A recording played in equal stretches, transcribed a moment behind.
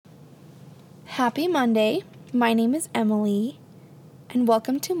Happy Monday. My name is Emily, and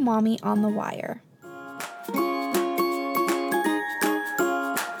welcome to Mommy on the Wire.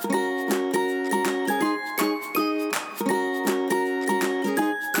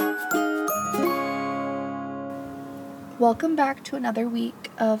 Welcome back to another week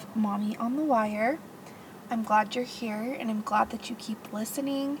of Mommy on the Wire. I'm glad you're here, and I'm glad that you keep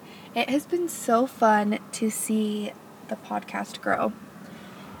listening. It has been so fun to see the podcast grow.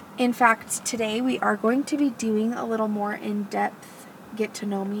 In fact, today we are going to be doing a little more in-depth get to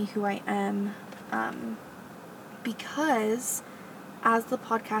know me, who I am, because as the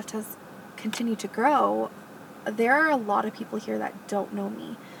podcast has continued to grow, there are a lot of people here that don't know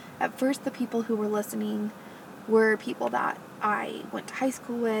me. At first, the people who were listening were people that I went to high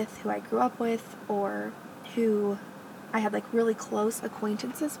school with, who I grew up with, or who I had like really close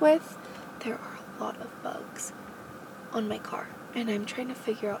acquaintances with. There are a lot of bugs on my car, and I'm trying to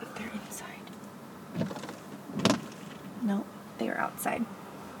figure out if they're inside. No, they are outside.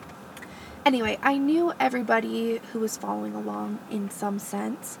 Anyway, I knew everybody who was following along in some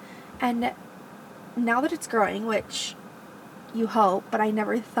sense, and now that it's growing, which you hope, but I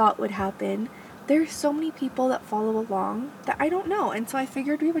never thought would happen, there's so many people that follow along that I don't know, and so I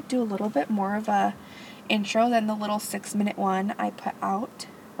figured we would do a little bit more of a intro than the little 6-minute one I put out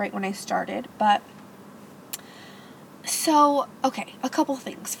right when I started. But so, okay, a couple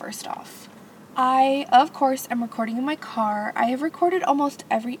things first off. I, of course, am recording in my car. I have recorded almost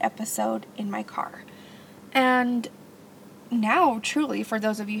every episode in my car. And now, truly, for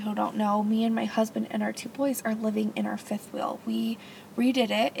those of you who don't know, me and my husband and our 2 boys are living in our fifth wheel. We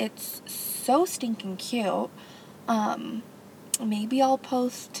redid it. It's so stinking cute. Maybe I'll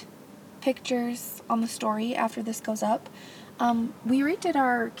post pictures on the story after this goes up. We redid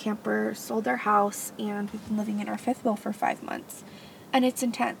our camper, sold our house, and we've been living in our fifth wheel for 5 months. And it's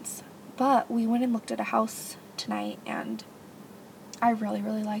intense. But we went and looked at a house tonight, and I really,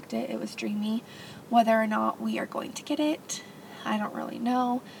 really liked it. It was dreamy. Whether or not we are going to get it, I don't really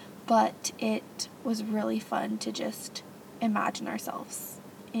know. But it was really fun to just imagine ourselves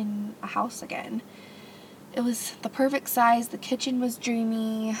in a house again. It was the perfect size. The kitchen was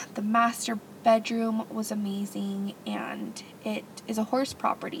dreamy. The master bedroom was amazing. And it is a horse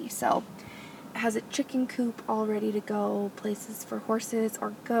property. So it has a chicken coop all ready to go, places for horses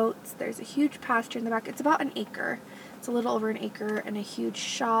or goats. There's a huge pasture in the back. It's about an acre. It's a little over an acre, and a huge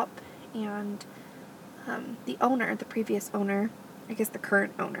shop. And the owner, the previous owner, I guess the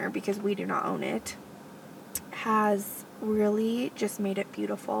current owner, because we do not own it, has really just made it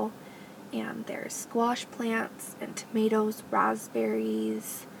beautiful. And there's squash plants and tomatoes,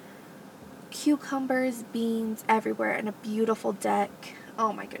 raspberries, cucumbers, beans everywhere, and a beautiful deck.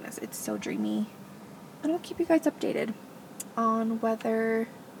 Oh my goodness, it's so dreamy. And I'll keep you guys updated on whether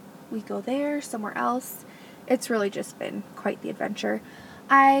we go there, somewhere else. It's really just been quite the adventure.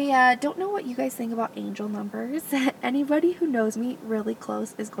 I don't know what you guys think about angel numbers. Anybody who knows me really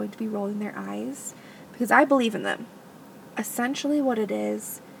close is going to be rolling their eyes, because I believe in them. Essentially what it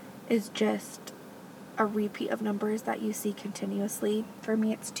is just a repeat of numbers that you see continuously. For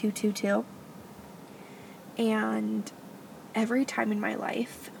me, it's 222. And every time in my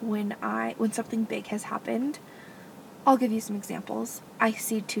life when something big has happened, I'll give you some examples. I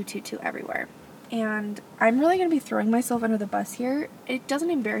see 222 everywhere. And I'm really going to be throwing myself under the bus here. It doesn't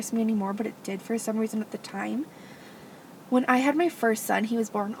embarrass me anymore, but it did for some reason at the time. When I had my first son, he was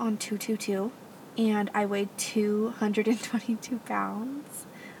born on 222, and I weighed 222 pounds.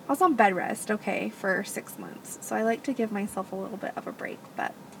 I was on bed rest, okay, for 6 months. So I like to give myself a little bit of a break,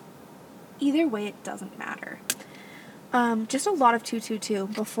 but either way, it doesn't matter. Just a lot of 222.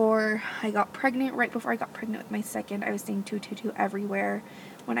 Before I got pregnant, right before I got pregnant with my second, I was seeing 222 everywhere.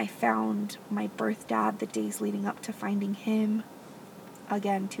 When I found my birth dad, the days leading up to finding him,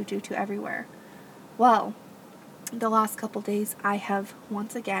 again, 222 everywhere. Well, the last couple days, I have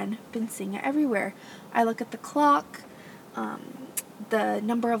once again been seeing it everywhere. I look at the clock, the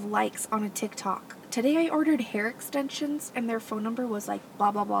number of likes on a TikTok. Today I ordered hair extensions, and their phone number was like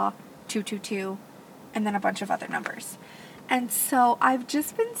blah, blah, blah, 222. And then a bunch of other numbers. And so I've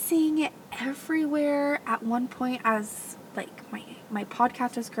just been seeing it everywhere. At one point, as like my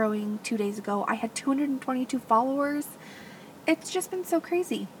podcast is growing, 2 days ago, I had 222 followers. It's just been so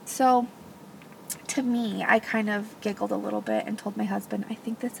crazy. So to me, I kind of giggled a little bit and told my husband, I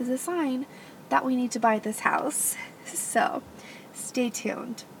think this is a sign that we need to buy this house. So stay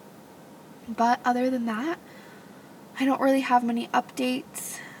tuned. But other than that, I don't really have many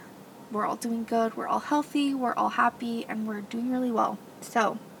updates. We're all doing good, we're all healthy, we're all happy, and we're doing really well.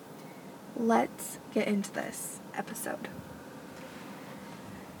 So, let's get into this episode.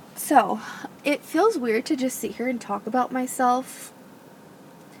 So, it feels weird to just sit here and talk about myself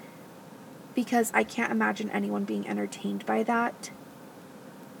because I can't imagine anyone being entertained by that.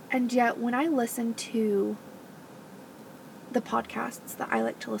 And yet, when I listen to the podcasts that I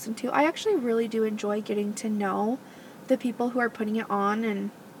like to listen to, I actually really do enjoy getting to know the people who are putting it on and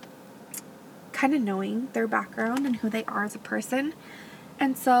kind of knowing their background and who they are as a person.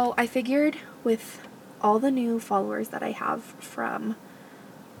 And so I figured with all the new followers that I have from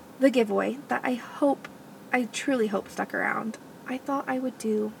the giveaway that I truly hope stuck around, I thought I would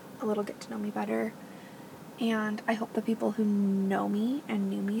do a little get to know me better. And I hope the people who know me and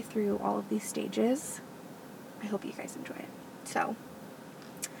knew me through all of these stages, I hope you guys enjoy it. So,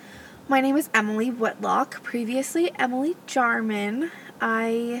 my name is Emily Whitlock, previously Emily Jarman.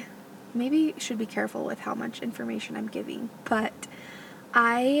 I maybe should be careful with how much information I'm giving, but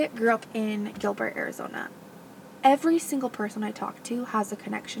I grew up in Gilbert, Arizona. Every single person I talk to has a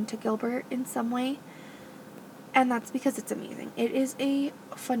connection to Gilbert in some way, and that's because it's amazing. It is a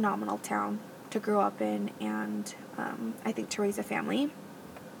phenomenal town to grow up in, and I think to raise a family.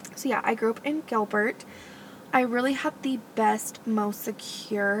 So yeah, I grew up in Gilbert. I really had the best, most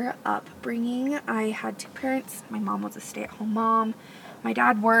secure upbringing. I had two parents. My mom was a stay-at-home mom. My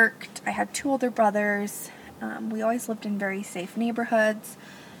dad worked. I had two older brothers. We always lived in very safe neighborhoods.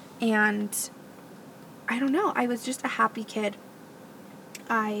 And I don't know, I was just a happy kid.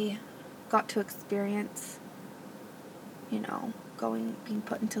 I got to experience, being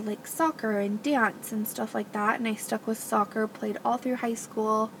put into like soccer and dance and stuff like that. And I stuck with soccer, played all through high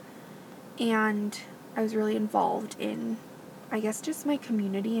school. And I was really involved in, I guess, just my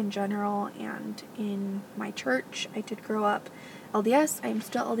community in general and in my church. I did grow up LDS. I'm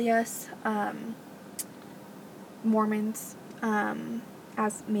still LDS. Mormons,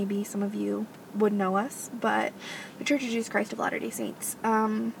 as maybe some of you would know us, but the Church of Jesus Christ of Latter-day Saints.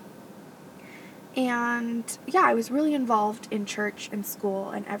 And yeah, I was really involved in church and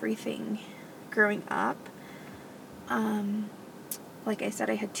school and everything growing up. Like I said,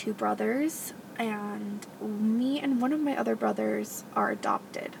 I had two brothers, and me and one of my other brothers are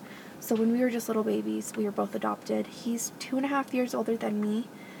adopted. So when we were just little babies, we were both adopted. He's 2.5 years older than me.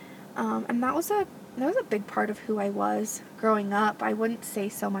 And that was a big part of who I was growing up. I wouldn't say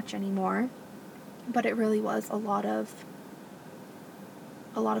so much anymore, but it really was a lot of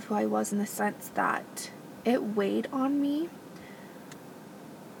who I was, in the sense that it weighed on me.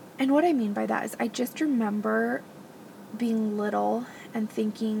 And what I mean by that is I just remember being little and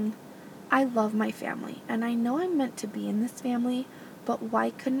thinking, I love my family, and I know I'm meant to be in this family, but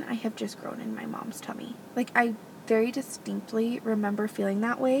why couldn't I have just grown in my mom's tummy? Like, I very distinctly remember feeling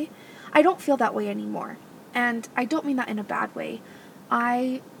that way. I don't feel that way anymore, and I don't mean that in a bad way.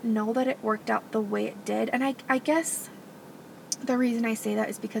 I know that it worked out the way it did, and I guess the reason I say that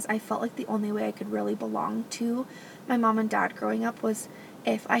is because I felt like the only way I could really belong to my mom and dad growing up was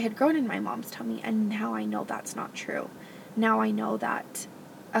if I had grown in my mom's tummy, and now I know that's not true. Now I know that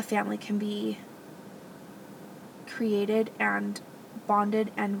a family can be created and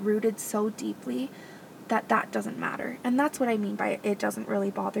bonded and rooted so deeply that doesn't matter. And that's what I mean by it doesn't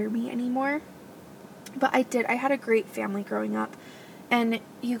really bother me anymore. But I had a great family growing up, and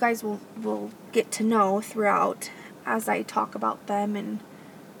you guys will get to know throughout as I talk about them and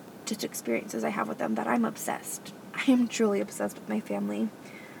just experiences I have with them that I'm obsessed. I am truly obsessed with my family.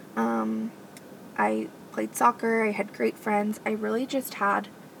 I played soccer, I had great friends. I really just had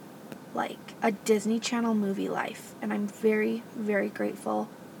like a Disney Channel movie life, and I'm very, very grateful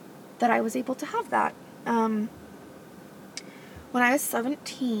that I was able to have that. When I was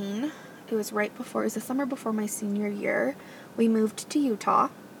 17, it was the summer before my senior year, we moved to Utah.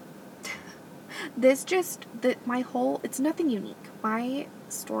 It's nothing unique. My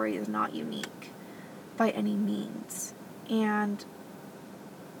story is not unique by any means. And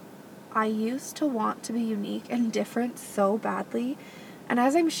I used to want to be unique and different so badly. And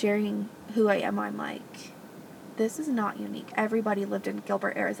as I'm sharing who I am, I'm like, this is not unique. Everybody lived in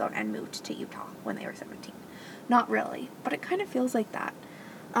Gilbert, Arizona and moved to Utah when they were 17. Not really, but it kind of feels like that.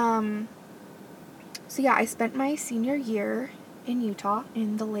 So yeah, I spent my senior year in Utah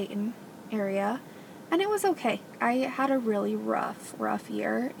in the Layton area, and it was okay. I had a really rough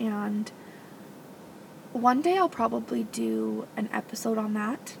year, and one day I'll probably do an episode on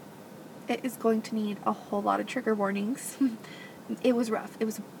that. It is going to need a whole lot of trigger warnings. It was rough. It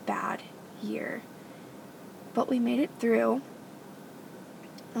was a bad year. But we made it through.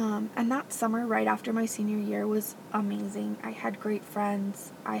 And that summer right after my senior year was amazing. I had great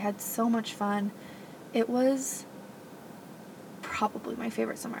friends. I had so much fun. It was probably my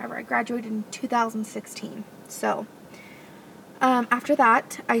favorite summer ever. I graduated in 2016. So, After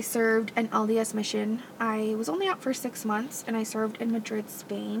that, I served an LDS mission. I was only out for 6 months, and I served in Madrid,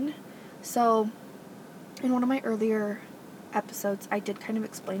 Spain. So, in one of my earlier episodes, I did kind of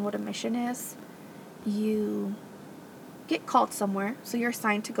explain what a mission is. You get called somewhere, so you're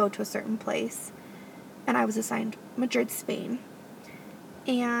assigned to go to a certain place, and I was assigned Madrid, Spain.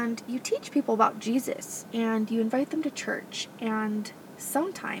 And you teach people about Jesus, and you invite them to church, and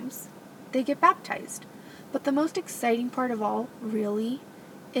sometimes they get baptized. But the most exciting part of all, really,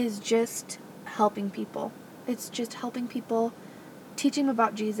 is just helping people. It's just helping people, teaching them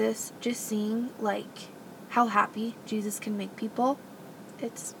about Jesus, just seeing, like, how happy Jesus can make people.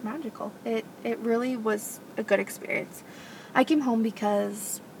 It's magical. It really was a good experience. I came home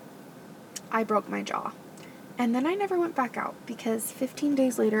because I broke my jaw. And then I never went back out because 15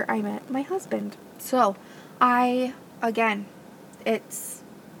 days later I met my husband. So, again, it's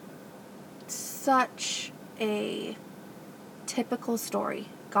such a typical story.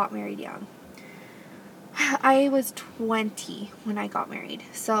 Got married young. I was 20 when I got married.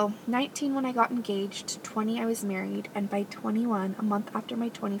 So 19 when I got engaged, 20 I was married, and by 21, a month after my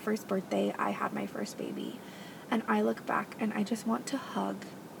 21st birthday, I had my first baby. And I look back and I just want to hug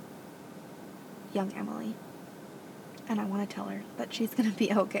young Emily. And I want to tell her that she's going to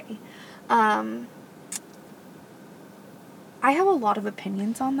be okay. I have a lot of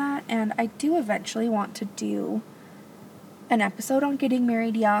opinions on that, and I do eventually want to do an episode on getting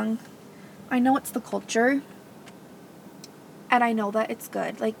married young. I know it's the culture, and I know that it's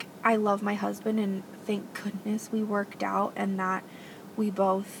good. Like, I love my husband, and thank goodness we worked out and that we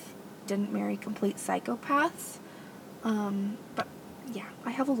both didn't marry complete psychopaths. But yeah,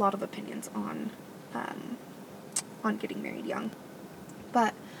 I have a lot of opinions on getting married young.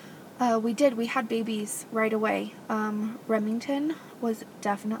 But we had babies right away. Remington was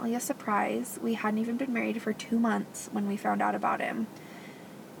definitely a surprise. We hadn't even been married for 2 months when we found out about him.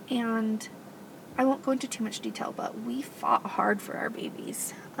 And I won't go into too much detail, but we fought hard for our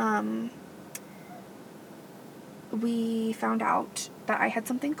babies. We found out that I had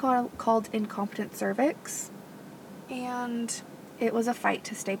something called incompetent cervix, and it was a fight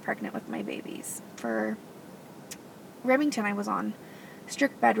to stay pregnant with my babies. For Remington, I was on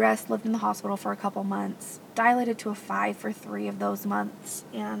strict bed rest, lived in the hospital for a couple months, dilated to a 5 for 3 of those months,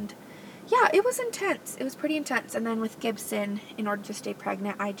 and yeah, it was intense. It was pretty intense. And then with Gibson, in order to stay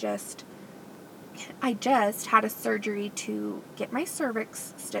pregnant, I just had a surgery to get my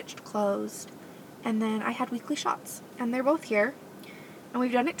cervix stitched closed, and then I had weekly shots, and they're both here, and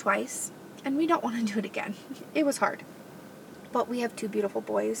we've done it twice, and we don't want to do it again. It was hard, but we have 2 beautiful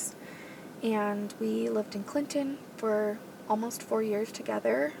boys, and we lived in Clinton for almost 4 years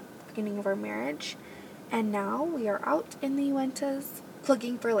together, beginning of our marriage, and now we are out in the Uintas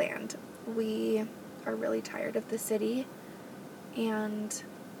looking for land. We are really tired of the city, and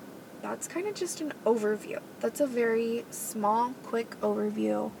that's kind of just an overview. That's a very small, quick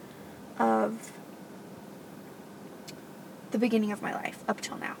overview of the beginning of my life up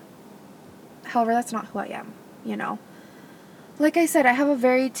till now. However, that's not who I am, you know. Like I said, I have a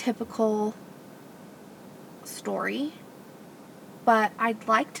very typical story, but I'd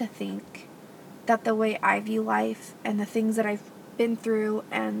like to think that the way I view life and the things that I've been through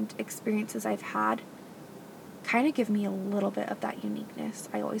and experiences I've had kind of give me a little bit of that uniqueness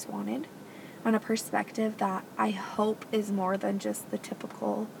I always wanted, on a perspective that I hope is more than just the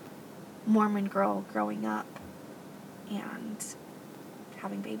typical Mormon girl growing up and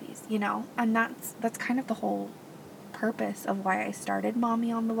having babies, you know. And that's kind of the whole purpose of why I started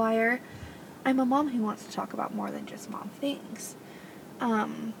Mommy on the Wire. I'm a mom who wants to talk about more than just mom things.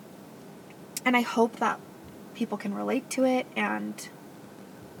 And I hope that people can relate to it and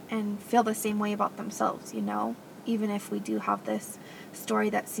feel the same way about themselves, you know? Even if we do have this story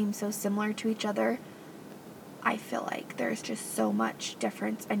that seems so similar to each other, I feel like there's just so much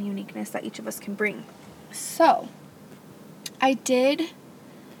difference and uniqueness that each of us can bring. So,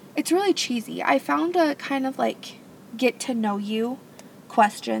 it's really cheesy. I found a kind of like get to know you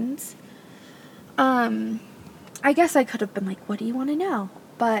questions. I guess I could have been like, what do you want to know?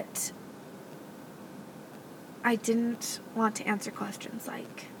 But I didn't want to answer questions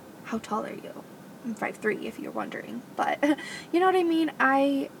like, how tall are you? I'm 5'3", if you're wondering. But, you know what I mean?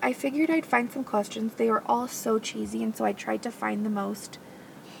 I figured I'd find some questions. They were all so cheesy, and so I tried to find the most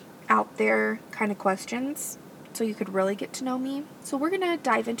out there kind of questions so you could really get to know me. So we're going to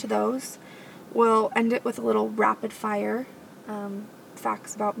dive into those. We'll end it with a little rapid fire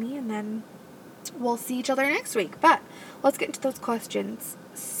facts about me, and then we'll see each other next week. But let's get into those questions.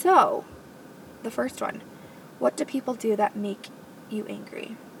 So, the first one. What do people do that make you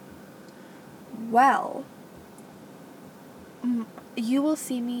angry? Well, You will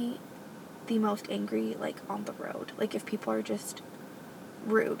see me the most angry, like, on the road. Like, if people are just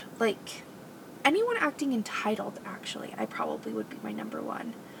rude. Like, anyone acting entitled, actually, I probably would be my number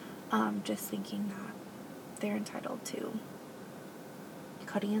one. Just thinking that they're entitled to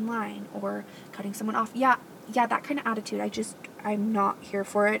cutting in line or cutting someone off. Yeah, that kind of attitude. I'm not here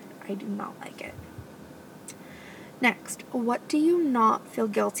for it. I do not like it. Next, what do you not feel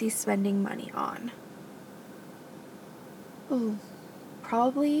guilty spending money on? Ooh,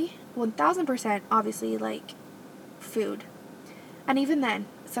 probably 1000%, obviously, like, food. And even then,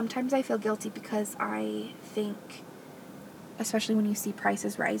 sometimes I feel guilty because I think, especially when you see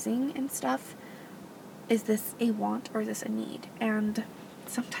prices rising and stuff, is this a want or is this a need? And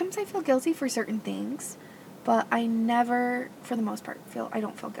sometimes I feel guilty for certain things, but I never, for the most part, I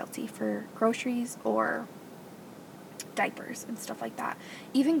don't feel guilty for groceries or diapers and stuff like that.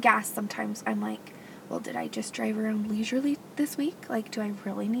 Even gas, sometimes I'm like, well, did I just drive around leisurely this week? Like, do I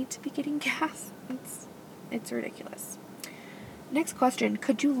really need to be getting gas? It's ridiculous. Next question,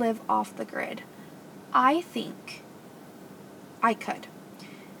 could you live off the grid? I think I could.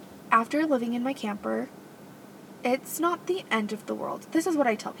 After living in my camper, it's not the end of the world. This is what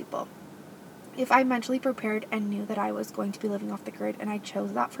I tell people. If I mentally prepared and knew that I was going to be living off the grid and I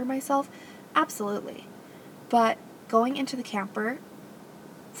chose that for myself, absolutely. But going into the camper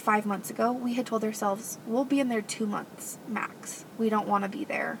 5 months ago, we had told ourselves we'll be in there 2 months max. We don't want to be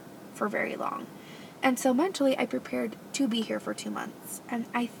there for very long. And so mentally, I prepared to be here for 2 months. And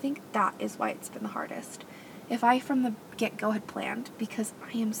I think that is why it's been the hardest. If I from the get-go had planned, because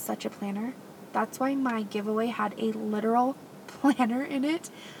I am such a planner, that's why my giveaway had a literal planner in it.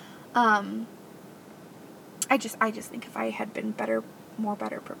 I just think if I had been better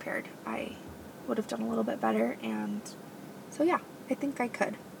prepared, I would have done a little bit better. And so yeah, I think I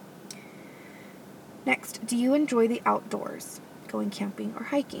could. Next, do you enjoy the outdoors, going camping or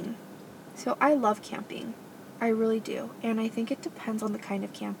hiking? So I love camping. I really do. And I think it depends on the kind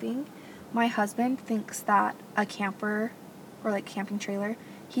of camping. My husband thinks that a camper or like camping trailer,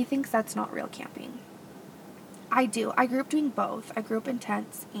 he thinks that's not real camping. I do. I grew up doing both. I grew up in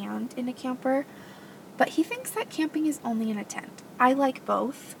tents and in a camper, but he thinks that camping is only in a tent. I like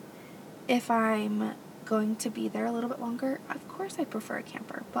both. If I'm going to be there a little bit longer, of course I prefer a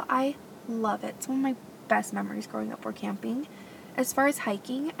camper, but I love it. It's one of my best memories growing up were camping. As far as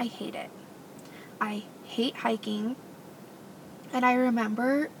hiking, I hate it. I hate hiking. And I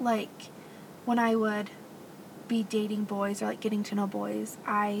remember, like, when I would be dating boys or, like, getting to know boys,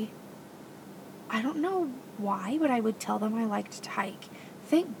 I don't know why, but I would tell them I liked to hike.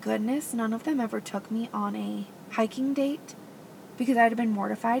 Thank goodness none of them ever took me on a hiking date because I'd have been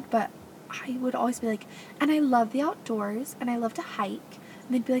mortified, but I would always be like, and I love the outdoors and I love to hike.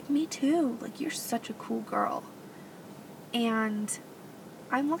 And they'd be like, me too. Like, you're such a cool girl. And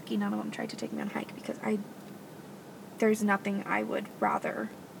I'm lucky none of them tried to take me on a hike because there's nothing I would rather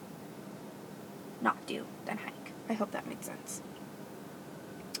not do than hike. I hope that makes sense.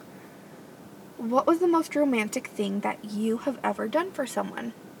 What was the most romantic thing that you have ever done for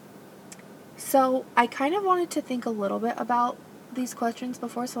someone? So I kind of wanted to think a little bit about these questions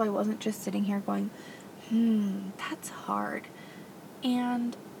before, so I wasn't just sitting here going, that's hard.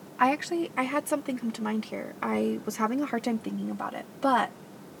 And I had something come to mind here. I was having a hard time thinking about it, but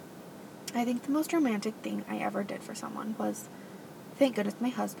I think the most romantic thing I ever did for someone was, thank goodness, my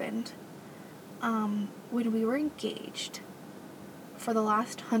husband. When we were engaged, for the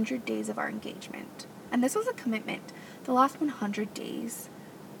last 100 days of our engagement, and this was a commitment, the last 100 days,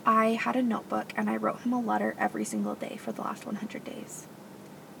 I had a notebook and I wrote him a letter every single day for the last 100 days.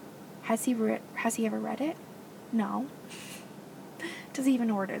 Has he ever read it? No. Does he even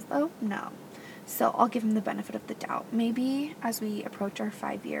know where it is, though? No. So I'll give him the benefit of the doubt. Maybe as we approach our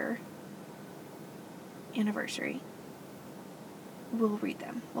 5-year anniversary, we'll read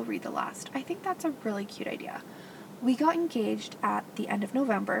them. We'll read the last. I think that's a really cute idea. We got engaged at the end of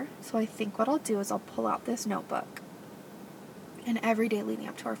November, so I think what I'll do is I'll pull out this notebook, and every day leading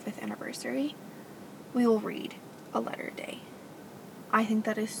up to our 5th anniversary, we will read a letter a day. I think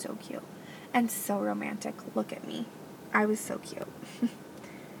that is so cute and so romantic. Look at me. I was so cute.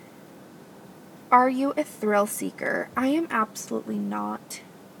 Are you a thrill seeker? I am absolutely not.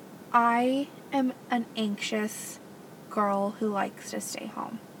 I am an anxious girl who likes to stay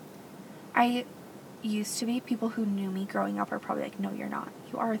home. I used to be. People who knew me growing up are probably like, no, you're not.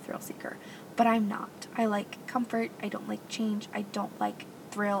 You are a thrill seeker. But I'm not. I like comfort. I don't like change. I don't like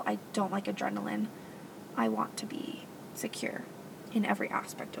thrill. I don't like adrenaline. I want to be secure in every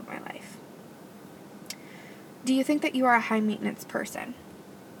aspect of my life. Do you think that you are a high maintenance person?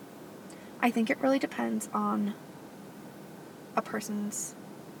 I think it really depends on a person's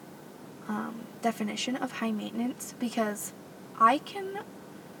definition of high maintenance, because I can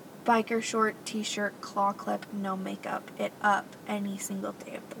biker short, t-shirt, claw clip, no makeup it up any single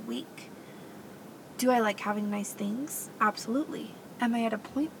day of the week. Do I like having nice things? Absolutely. Am I at a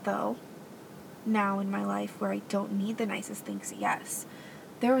point, though, now in my life where I don't need the nicest things? Yes.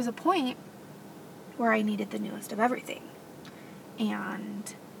 There was a point where I needed the newest of everything.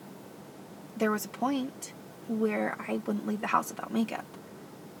 And there was a point where I wouldn't leave the house without makeup.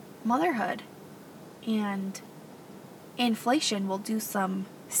 Motherhood and inflation will do some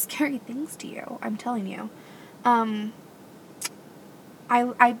scary things to you, I'm telling you. However,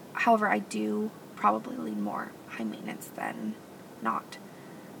 I do probably lean more high maintenance than not.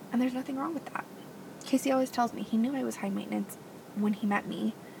 And there's nothing wrong with that. Casey always tells me he knew I was high maintenance when he met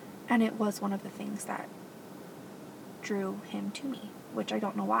me, and it was one of the things that drew him to me, which I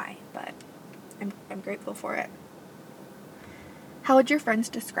don't know why, but I'm grateful for it. How would your friends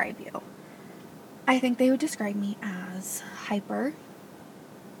describe you? I think they would describe me as hyper,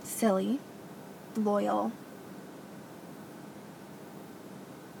 silly, loyal,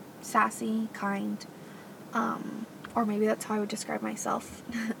 sassy, kind, or maybe that's how I would describe myself.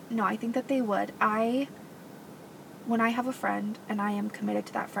 No, I think that they would. When I have a friend and I am committed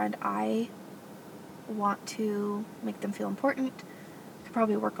to that friend, I want to make them feel important. I could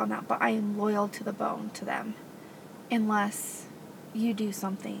probably work on that, but I am loyal to the bone to them. Unless you do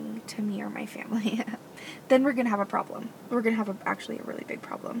something to me or my family, then we're going to have a problem. We're going to have actually a really big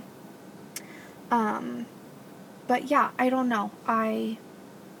problem. But yeah, I don't know.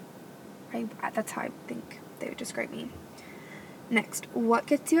 That's how I think they would describe me. Next, what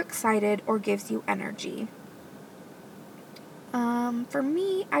gets you excited or gives you energy? For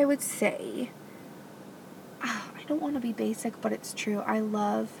me, I would say, I don't want to be basic, but it's true. I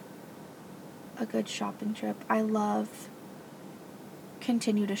love a good shopping trip. I love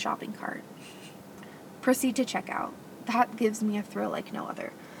continue to shopping cart. Proceed to checkout. That gives me a thrill like no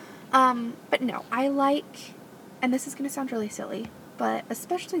other. But no, I like, and this is going to sound really silly, but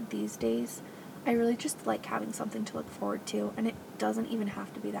especially these days, I really just like having something to look forward to, and it doesn't even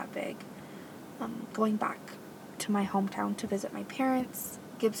have to be that big. Going back to my hometown to visit my parents,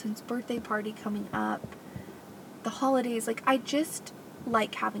 Gibson's birthday party coming up, the holidays, like I just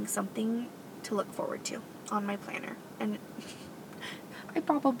like having something to look forward to on my planner. And I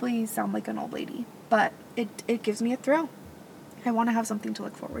probably sound like an old lady, but it gives me a thrill. I want to have something to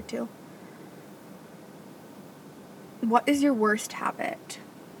look forward to. What is your worst habit?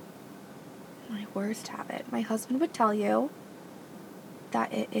 My worst habit. My husband would tell you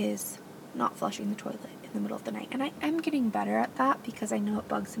that it is not flushing the toilet in the middle of the night. And I'm getting better at that because I know it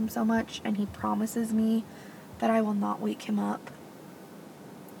bugs him so much, and he promises me that I will not wake him up.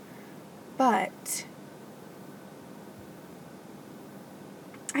 But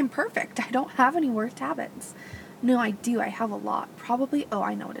I'm perfect. I don't have any worst habits. No, I do. I have a lot. Probably,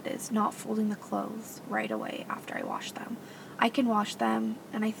 I know what it is. Not folding the clothes right away after I wash them. I can wash them,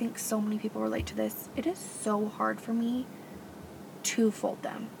 and I think so many people relate to this. It is so hard for me to fold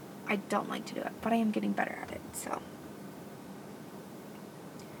them. I don't like to do it, but I am getting better at it, so.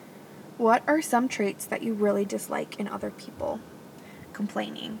 What are some traits that you really dislike in other people?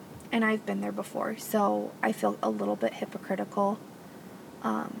 Complaining. And I've been there before, so I feel a little bit hypocritical.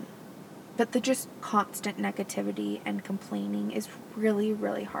 But the just constant negativity and complaining is really,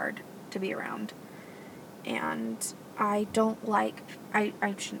 really hard to be around. And I don't like, I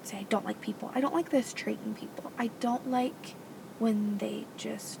shouldn't say I don't like people. I don't like this trait in people. I don't like when they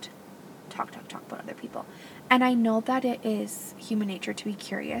just talk about other people. And I know that it is human nature to be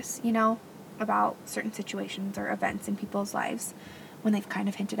curious, about certain situations or events in people's lives when they've kind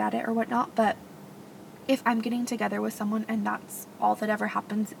of hinted at it or whatnot. But if I'm getting together with someone and that's all that ever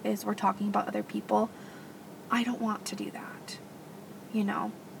happens is we're talking about other people, I don't want to do that,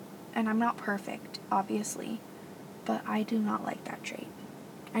 And I'm not perfect, obviously, but I do not like that trait.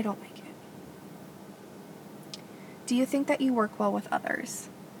 I don't like it. Do you think that you work well with others?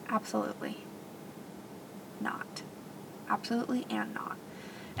 Absolutely not. Absolutely and not.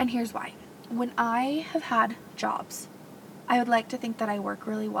 And here's why. When I have had jobs, I would like to think that I work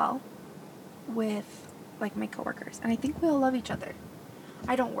really well with my coworkers, and I think we all love each other.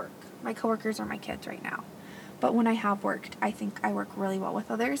 I don't work. My coworkers are my kids right now. But when I have worked, I think I work really well with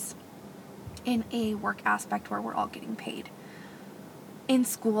others in a work aspect where we're all getting paid. In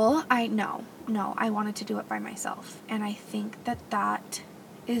school, I wanted to do it by myself. And I think that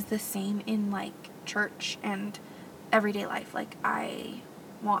is the same in church and everyday life. I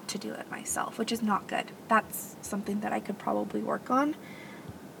want to do it myself, which is not good. That's something that I could probably work on.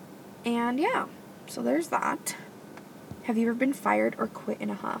 And yeah, so there's that. Have you ever been fired or quit in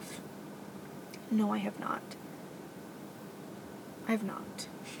a huff? No, I have not. I have not.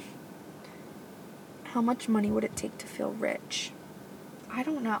 How much money would it take to feel rich? I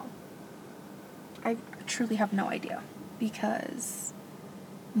don't know. I truly have no idea because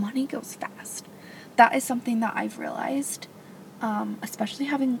money goes fast. That is something that I've realized, especially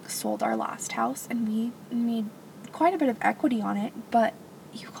having sold our last house, and we made quite a bit of equity on it, but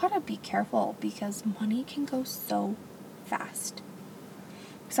you gotta be careful because money can go so fast.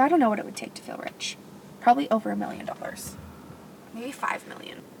 So I don't know what it would take to feel rich. Probably over $1 million. Maybe 5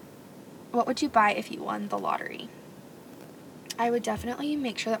 million. What would you buy if you won the lottery? I would definitely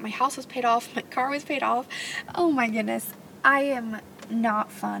make sure that my house was paid off, my car was paid off. Oh my goodness. I am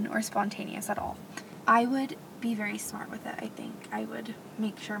not fun or spontaneous at all. I would be very smart with it, I think. I would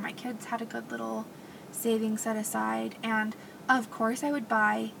make sure my kids had a good little savings set aside. And of course I would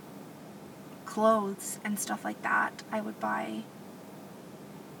buy clothes and stuff like that. I'd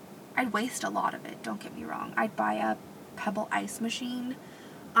waste a lot of it, don't get me wrong. I'd buy a Pebble ice machine.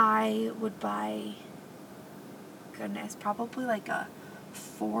 I would buy, goodness, probably like a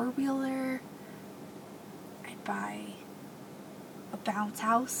 4-wheeler. I'd buy a bounce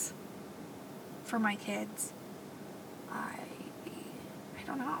house for my kids. I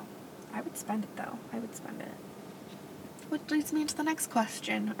don't know. I would spend it though. I would spend it. Which leads me into the next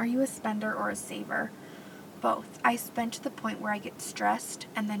question. Are you a spender or a saver? Both. I spend to the point where I get stressed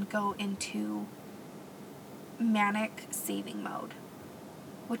and then go into manic saving mode,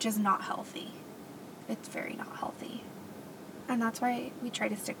 which is not healthy. It's very not healthy. And that's why we try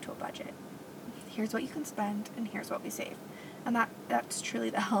to stick to a budget. Here's what you can spend and here's what we save. And that's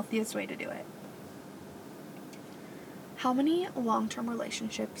truly the healthiest way to do it. How many long-term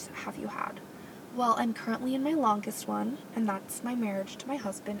relationships have you had? Well, I'm currently in my longest one, and that's my marriage to my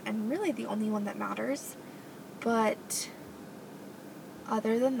husband, and really the only one that matters. But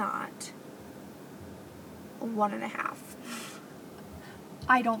other than that, 1.5.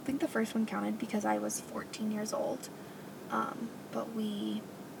 I don't think the first one counted because I was 14 years old. But we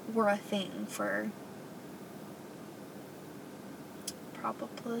were a thing for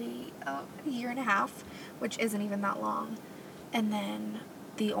probably a year and a half, which isn't even that long. And then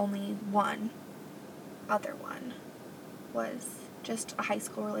the only other one was just a high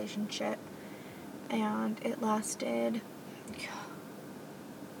school relationship, and it lasted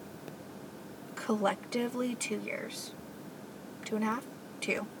collectively 2 years. 2.5?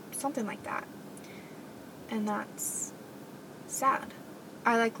 2. Something like that. And that's sad.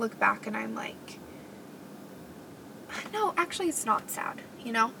 I look back and I'm like, no, actually it's not sad,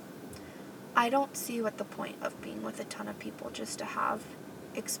 you know? I don't see what the point of being with a ton of people just to have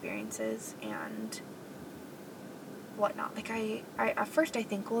experiences and whatnot. I at first I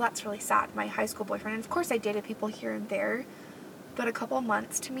think, well, that's really sad. My high school boyfriend, and of course I dated people here and there, but a couple of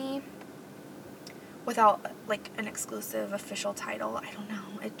months to me, without an exclusive official title, I don't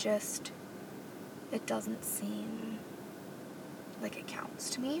know, it doesn't seem like it counts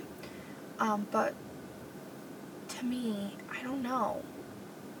to me. But to me, I don't know.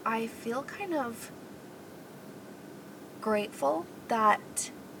 I feel kind of grateful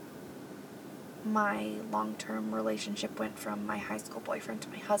that my long-term relationship went from my high school boyfriend to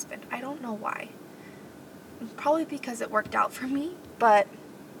my husband. I don't know why. Probably because it worked out for me, but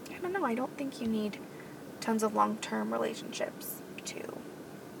I don't know. I don't think you need tons of long-term relationships to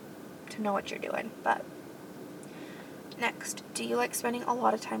know what you're doing. But next, do you like spending a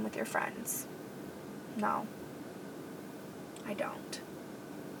lot of time with your friends? No. I don't.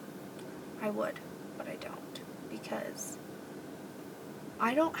 I would, but I don't, because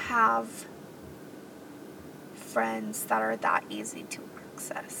I don't have friends that are that easy to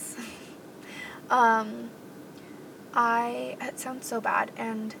access. It sounds so bad,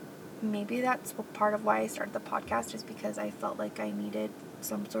 and maybe that's part of why I started the podcast, is because I felt like I needed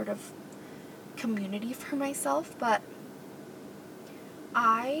some sort of community for myself, but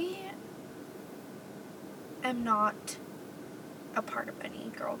I am not a part of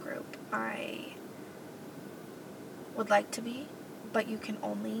any girl group. I would like to be, but you can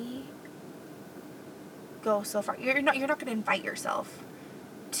only go so far. You're not going to invite yourself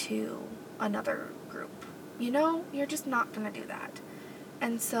to another group. You know, you're just not going to do that.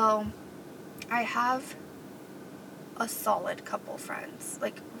 And so I have a solid couple friends,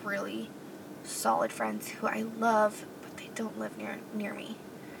 really solid friends who I love, but they don't live near me.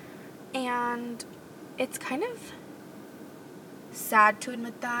 And it's kind of sad to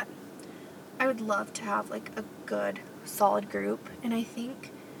admit that. I would love to have a good solid group, and I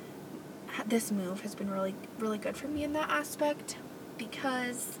think this move has been really, really good for me in that aspect,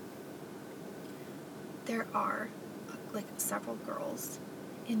 because there are a like several girls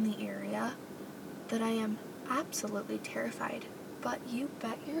in the area that I am absolutely terrified. But you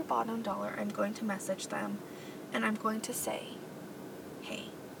bet your bottom dollar I'm going to message them and I'm going to say, hey,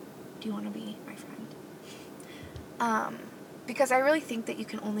 do you want to be my friend? Because I really think that you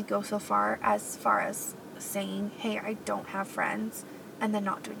can only go so far as saying, hey, I don't have friends, and then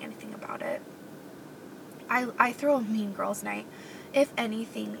not doing anything about it. I throw a mean girls night. If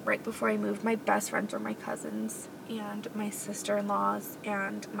anything, right before I moved, my best friends were my cousins and my sister-in-laws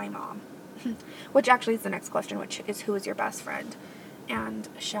and my mom. Which actually is the next question, which is, who is your best friend? And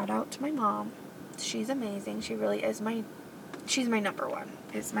shout out to my mom. She's amazing. She really is she's my number one,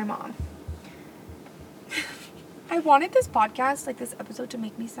 is my mom. I wanted this podcast, like this episode, to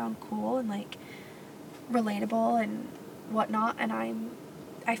make me sound cool and like relatable and whatnot, and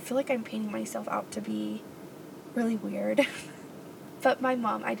I feel like I'm painting myself out to be really weird. But my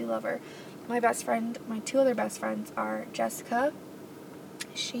mom, I do love her. My best friend, my two other best friends are Jessica.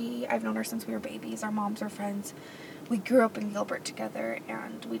 I've known her since we were babies. Our moms are friends. We grew up in Gilbert together,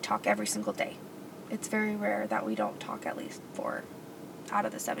 and we talk every single day. It's very rare that we don't talk at least 4 out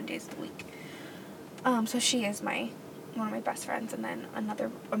of the 7 days of the week. So she is one of my best friends, and then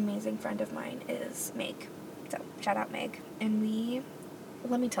another amazing friend of mine is Meg. So shout out Meg. And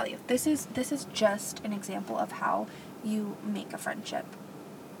let me tell you, this is just an example of how you make a friendship,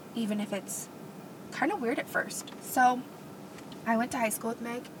 even if it's kind of weird at first. So I went to high school with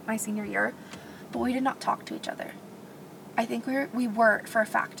Meg my senior year, but we did not talk to each other. I think we were for a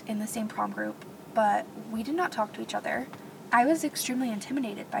fact in the same prom group, but we did not talk to each other. I was extremely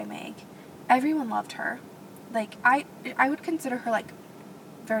intimidated by Meg. Everyone loved her. Like, I would consider her, like,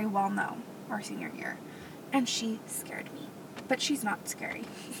 very well known our senior year. And she scared me. But she's not scary.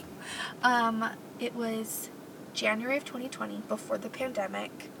 It was January of 2020, before the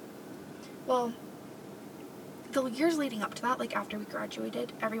pandemic. Well, the years leading up to that, like, after we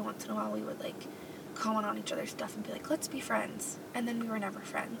graduated, every once in a while we would, like, comment on each other's stuff and be like, let's be friends. And then we were never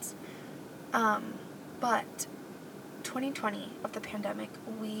friends. But 2020 of the pandemic,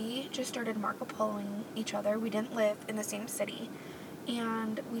 we just started Marco Poloing each other. We didn't live in the same city,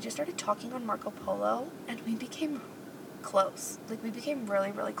 and we just started talking on Marco Polo, and we became close. Like, we became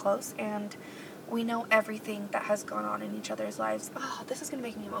really, really close, and we know everything that has gone on in each other's lives. Oh, this is gonna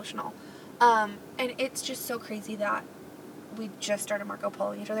make me emotional. And it's just so crazy that we just started Marco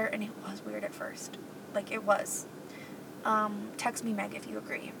Poloing each other, and it was weird at first. Like, it was. Text me, Meg, if you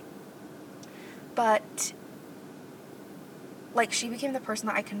agree. But like, she became the person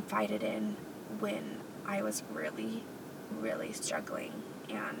that I confided in when I was really, really struggling,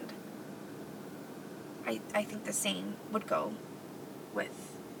 and I think the same would go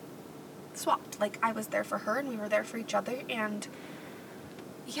with Swapped. Like, I was there for her, and we were there for each other, and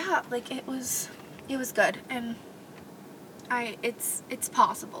yeah, like, it was good, and it's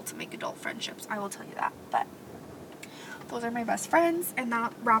possible to make adult friendships, I will tell you that. But those are my best friends, and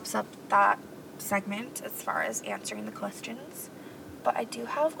that wraps up that segment as far as answering the questions. But I do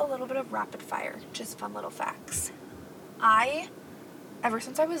have a little bit of rapid fire, just fun little facts. Ever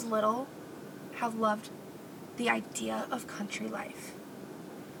since I was little, have loved the idea of country life.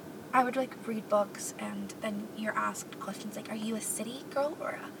 I would, like, read books, and then you're asked questions like, are you a city girl or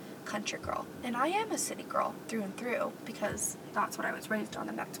a country girl? And I am a city girl through and through, because that's what I was raised on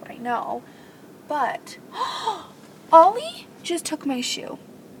and that's what I know. But Ollie just took my shoe.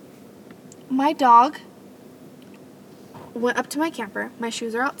 My dog went up to my camper. My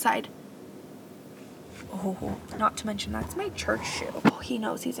shoes are outside. Oh, not to mention that's my church shoe. Oh, he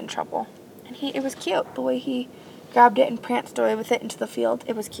knows he's in trouble. And it was cute, the way he grabbed it and pranced away with it into the field.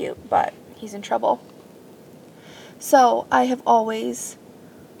 It was cute, but he's in trouble. So I have always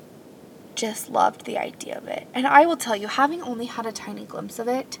just loved the idea of it. And I will tell you, having only had a tiny glimpse of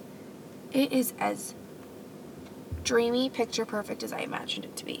it, it is as dreamy, picture perfect as I imagined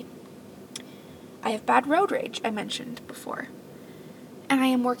it to be. I have bad road rage, I mentioned before. And I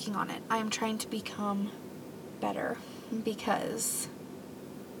am working on it. I am trying to become better, because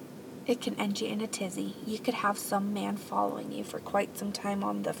it can end you in a tizzy. You could have some man following you for quite some time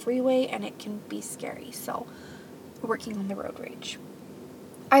on the freeway, and it can be scary. So, working on the road rage.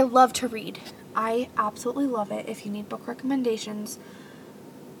 I love to read. I absolutely love it. If you need book recommendations,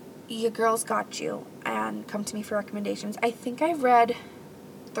 your girl's got you, and come to me for recommendations. I think I've read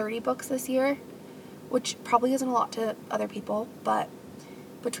 30 books this year, which probably isn't a lot to other people, but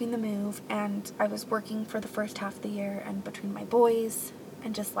between the move and I was working for the first half of the year, and between my boys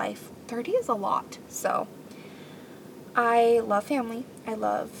and just life, 30 is a lot. So I love family. I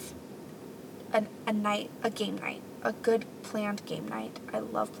love a game night, a good planned game night. I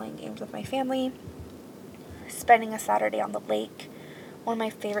love playing games with my family. spending a Saturday on the lake. One of my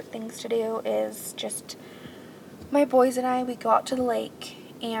favorite things to do is just my boys and I, we go out to the lake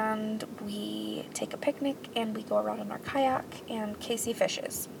and we take a picnic and we go around in our kayak and Casey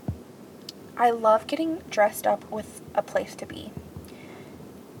fishes. I love getting dressed up with a place to be.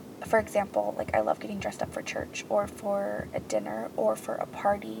 For example, like I love getting dressed up for church or for a dinner or for a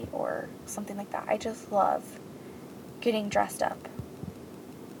party or something like that. I just love getting dressed up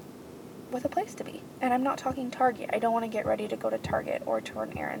with a place to be. And I'm not talking Target. I don't want to get ready to go to Target or to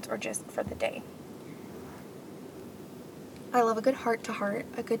run errands or just for the day. I love a good heart-to-heart,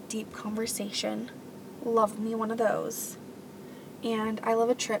 a good deep conversation. Love me one of those. And I love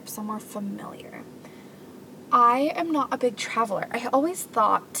a trip somewhere familiar. I am not a big traveler. I always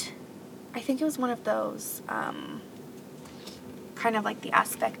thought, I think it was one of those, kind of like the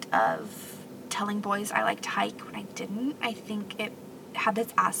aspect of telling boys I like to hike when I didn't. I think it had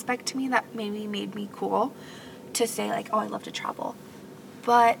this aspect to me that maybe made me cool to say like, oh, I love to travel.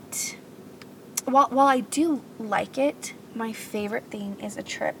 But while I do like it, my favorite thing is a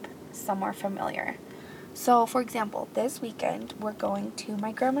trip somewhere familiar. So, for example, this weekend we're going to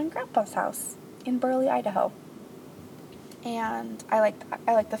my grandma and grandpa's house in Burley, Idaho. And I like that.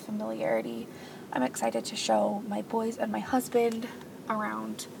 I like the familiarity. I'm excited to show my boys and my husband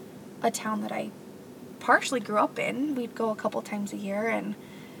around a town that I partially grew up in. We'd go a couple times a year, and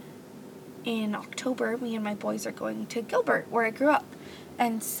in October, me and my boys are going to Gilbert, where I grew up.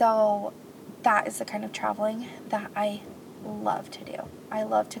 And so that is the kind of traveling that I love to do. I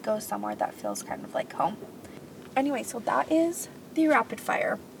love to go somewhere that feels kind of like home. Anyway, so that is the rapid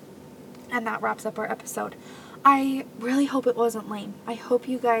fire. And that wraps up our episode. I really hope it wasn't lame. I hope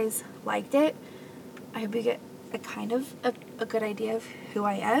you guys liked it. I hope you get a kind of a good idea of who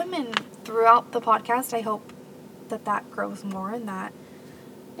I am. And throughout the podcast, I hope that grows more and that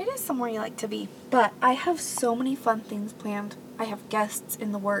it is somewhere you like to be. But I have so many fun things planned. I have guests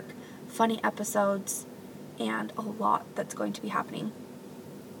in the work, funny episodes, and a lot that's going to be happening.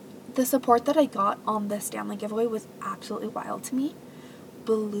 The support that I got on the Stanley giveaway was absolutely wild to me.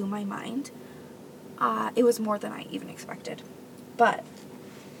 Blew my mind. It was more than I even expected. But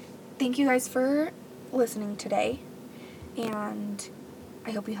thank you guys for listening today. And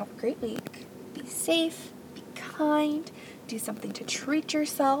I hope you have a great week. Be safe, be kind, do something to treat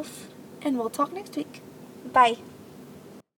yourself, and we'll talk next week. Bye.